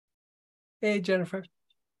Hey, Jennifer.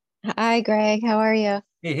 Hi, Greg. How are you?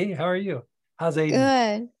 Hey, how are you? How's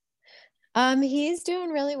Aiden? Good. He's doing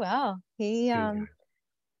really well. Good.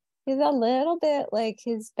 He's a little bit like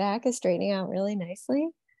his back is straightening out really nicely.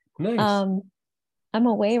 Nice. Um, I'm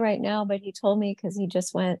away right now, but he told me because he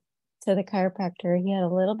just went to the chiropractor. He had a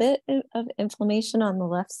little bit of inflammation on the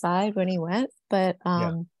left side when he went, but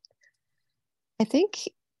Yeah. I think,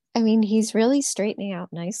 I mean, he's really straightening out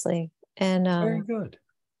nicely and Very good.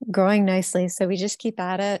 growing nicely. So we just keep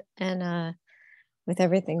at it and with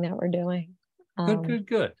everything that we're doing. Good, Um, good,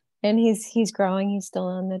 good. and he's growing. He's still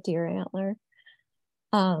on the deer antler.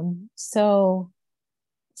 So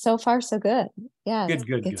far so good. Yeah, Good,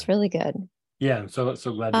 good, it's good. really good. Yeah, I'm so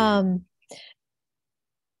glad to hear Um,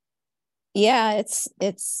 yeah,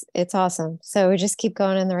 it's awesome. So we just keep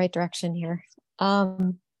going in the right direction here.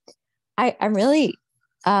 I'm really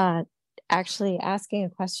uh actually asking a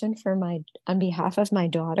question for my on behalf of my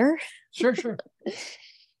daughter. Sure, sure.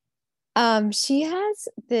 She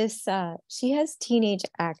has teenage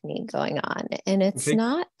acne going on, and it's Okay.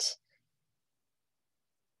 not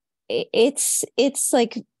it's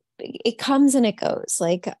like it comes and it goes.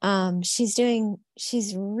 Like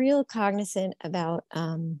she's real cognizant about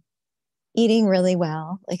eating really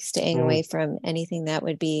well, like staying Mhm. away from anything that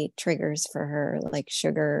would be triggers for her, like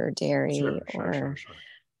sugar or dairy Sure, sure, sure, sure.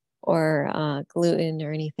 or gluten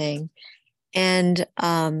or anything. And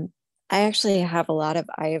I actually have a lot of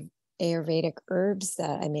Ayurvedic herbs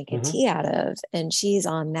that I make a Hmm. tea out of, and she's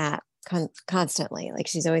on that constantly. Like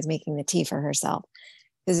she's always making the tea for herself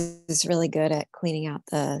because it's really good at cleaning out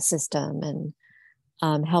the system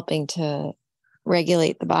and helping to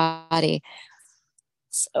regulate the body.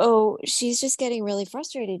 So she's just getting really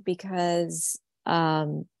frustrated because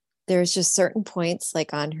there's just certain points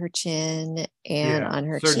like on her chin and Yeah. on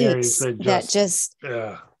her Certain areas cheeks that that just, just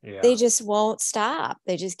yeah, they just won't stop.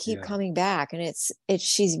 They just keep yeah, coming back. And it's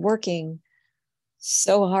she's working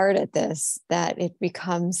so hard at this that it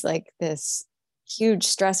becomes like this huge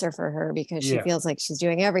stressor for her because she yeah. feels like she's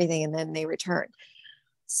doing everything and then they return.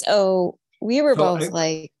 So we were So both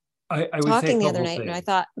like I would say a talking the other couple of night, and I things.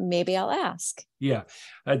 thought maybe I'll ask. Yeah,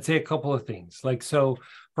 I'd say a couple of things. Like, so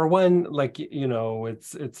for one, like,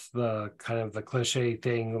 it's the kind of the cliche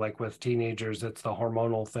thing, like with teenagers, it's the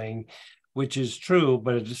hormonal thing, which is true,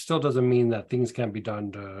 but it just still doesn't mean that things can't be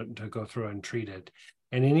done to go through and treat it.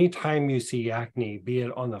 And anytime you see acne, be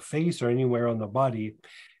it on the face or anywhere on the body,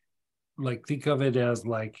 like think of it as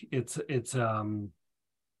like it's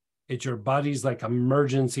your body's like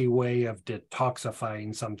emergency way of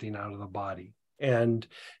detoxifying something out of the body. And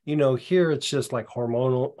here it's just like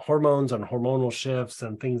hormones and hormonal shifts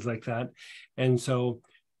and things like that. And so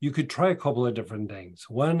you could try a couple of different things.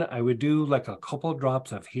 One, I would do like a couple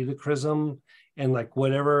drops of helichrysum and like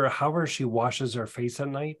whatever, however she washes her face at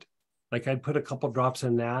night. Like I'd put a couple drops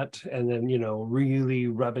in that and then, really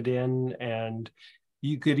rub it in. And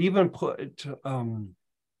you could even put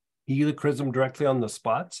helichrysum directly on the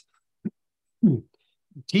spots.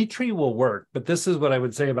 Tea tree will work, but this is what I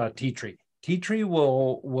would say about tea tree. Tea tree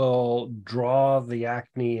will draw the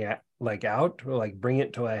acne like out, like bring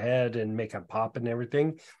it to a head and make a pop and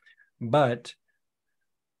everything. But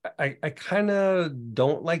I kind of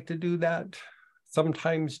don't like to do that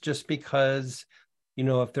sometimes just because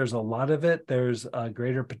if there's a lot of it, there's a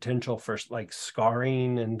greater potential for like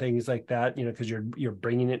scarring and things like that, because you're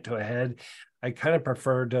bringing it to a head. I kind of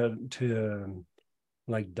prefer to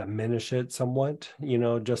like diminish it somewhat,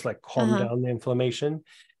 just like calm Uh-huh. down the inflammation.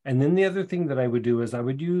 And then the other thing that I would do is I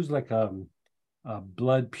would use like a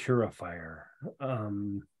blood purifier.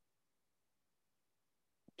 Trying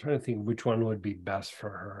to think which one would be best for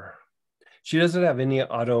her. She doesn't have any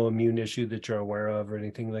autoimmune issue that you're aware of or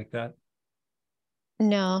anything like that.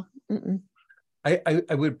 No. Mm-mm.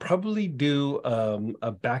 I would probably do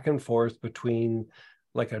a back and forth between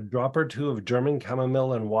like a drop or two of German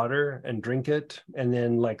chamomile and water and drink it, and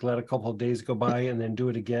then like let a couple of days go by and then do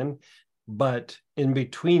it again. But in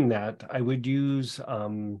between that, I would use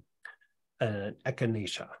an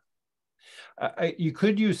echinacea. You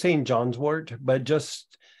could use St. John's wort, but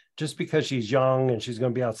just because she's young and she's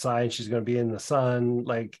going to be outside, she's going to be in the sun,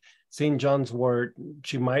 like St. John's wort,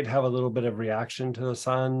 she might have a little bit of reaction to the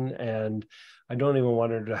sun. And I don't even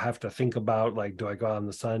want her to have to think about like, do I go out in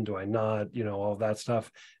the sun? Do I not? All that stuff.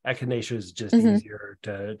 Echinacea is just Hmm. easier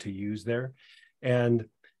to use there. And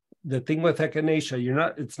the thing with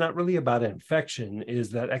echinacea, it's not really about infection,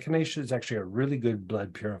 is that echinacea is actually a really good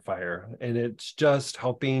blood purifier. And it's just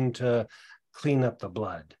helping to clean up the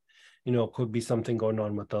blood. It could be something going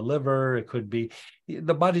on with the liver. It could be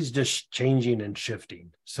the body's just changing and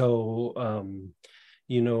shifting. So,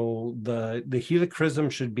 the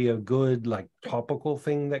helichrysum should be a good like topical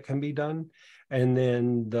thing that can be done. And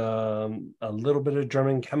then a little bit of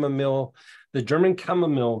German chamomile. The German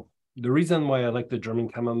chamomile, the reason why I like the German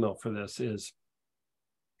chamomile for this is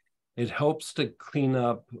it helps to clean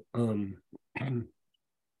up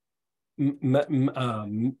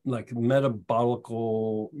like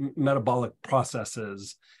metabolic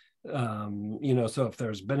processes. So if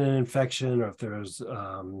there's been an infection or if there's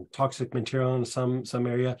toxic material in some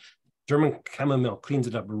area, German chamomile cleans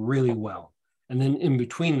it up really well. And then in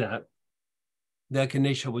between that, the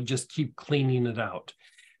echinacea would just keep cleaning it out.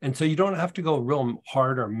 And so you don't have to go real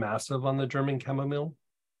hard or massive on the German chamomile,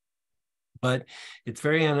 but it's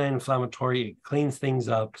very anti-inflammatory. It cleans things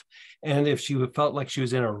up. And if she felt like she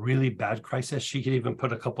was in a really bad crisis, she could even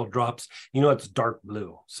put a couple of drops. It's dark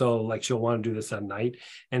blue. So like she'll want to do this at night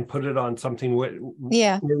and put it on something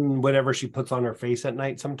in whatever she puts on her face at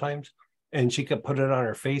night sometimes. And she could put it on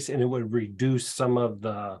her face and it would reduce some of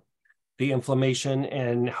the inflammation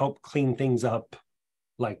and help clean things up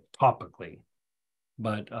like topically.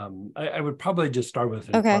 But I would probably just start with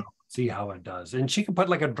it. Okay. See how it does. And she could put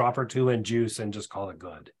like a drop or two in juice and just call it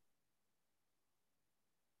good.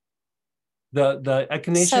 The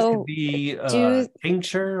echinacea could be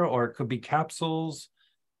tincture or it could be capsules.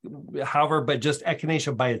 However, but just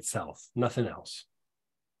echinacea by itself, nothing else.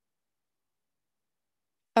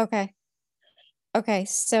 Okay.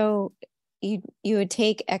 So you would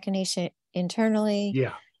take echinacea internally.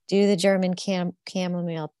 Yeah. Do the German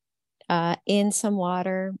chamomile in some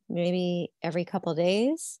water, maybe every couple of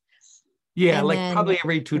days. Yeah, like probably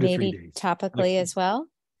every 2 to 3 days. Topically as well.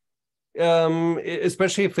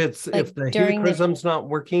 Especially if the helichrysum's not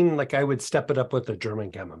working, like I would step it up with the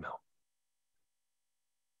German chamomile.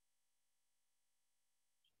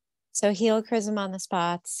 So helichrysum on the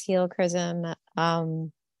spots, helichrysum, a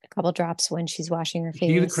couple drops when she's washing her face.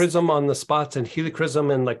 Helichrysum on the spots and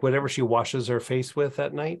helichrysum and like whatever she washes her face with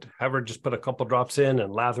at night. Have her just put a couple drops in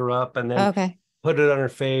and lather up and then put it on her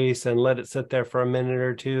face and let it sit there for a minute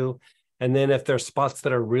or two. And then if there's spots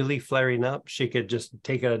that are really flaring up, she could just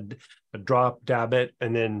take a drop, dab it,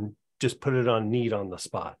 and then just put it on neat on the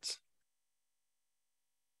spots.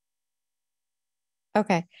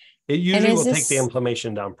 Okay. It usually will take the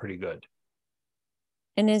inflammation down pretty good.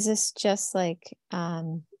 And is this just like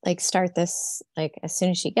start this like as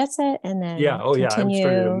soon as she gets it and then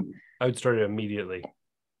continue? I would start it immediately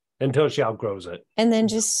until she outgrows it. And then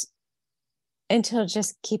just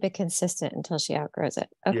keep it consistent until she outgrows it.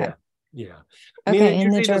 Okay. Yeah. I mean,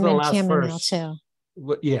 and the German chamomile too.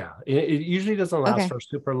 Yeah, it usually doesn't last for a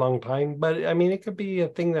super long time, but I mean, it could be a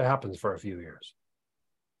thing that happens for a few years.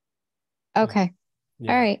 Okay.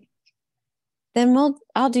 Yeah. All right. Then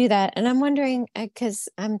I'll do that. And I'm wondering, because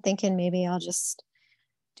I'm thinking maybe I'll just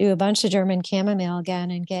do a bunch of German chamomile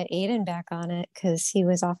again and get Aiden back on it because he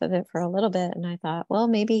was off of it for a little bit. And I thought, well,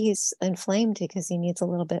 maybe he's inflamed because he needs a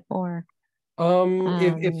little bit more.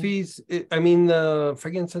 If the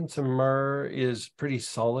frankincense and myrrh is pretty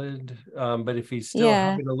solid. But if he's still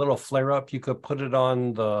having a little flare up, you could put it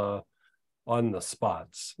on the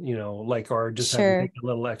spots, or just have to take a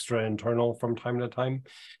little extra internal from time to time.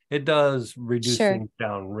 It does reduce things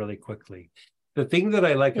down really quickly. The thing that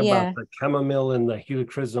I like about the chamomile and the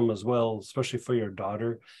helichrysum as well, especially for your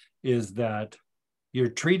daughter, is that you're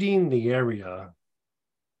treating the area,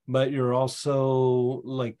 but you're also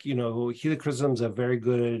helichrysum is a very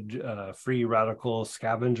good free radical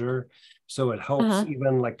scavenger. So it helps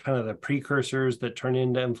even like kind of the precursors that turn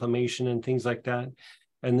into inflammation and things like that.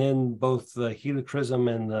 And then both the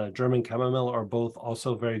helichrysum and the German chamomile are both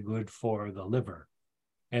also very good for the liver.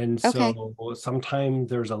 And so sometimes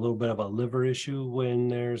there's a little bit of a liver issue when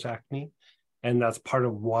there's acne. And that's part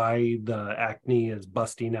of why the acne is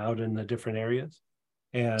busting out in the different areas.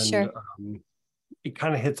 And it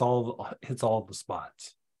kind of hits all the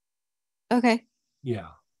spots. Okay. Yeah.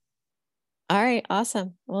 All right.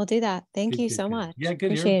 Awesome. We'll do that. Thank you so much. Yeah,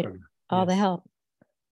 good. Appreciate all the help.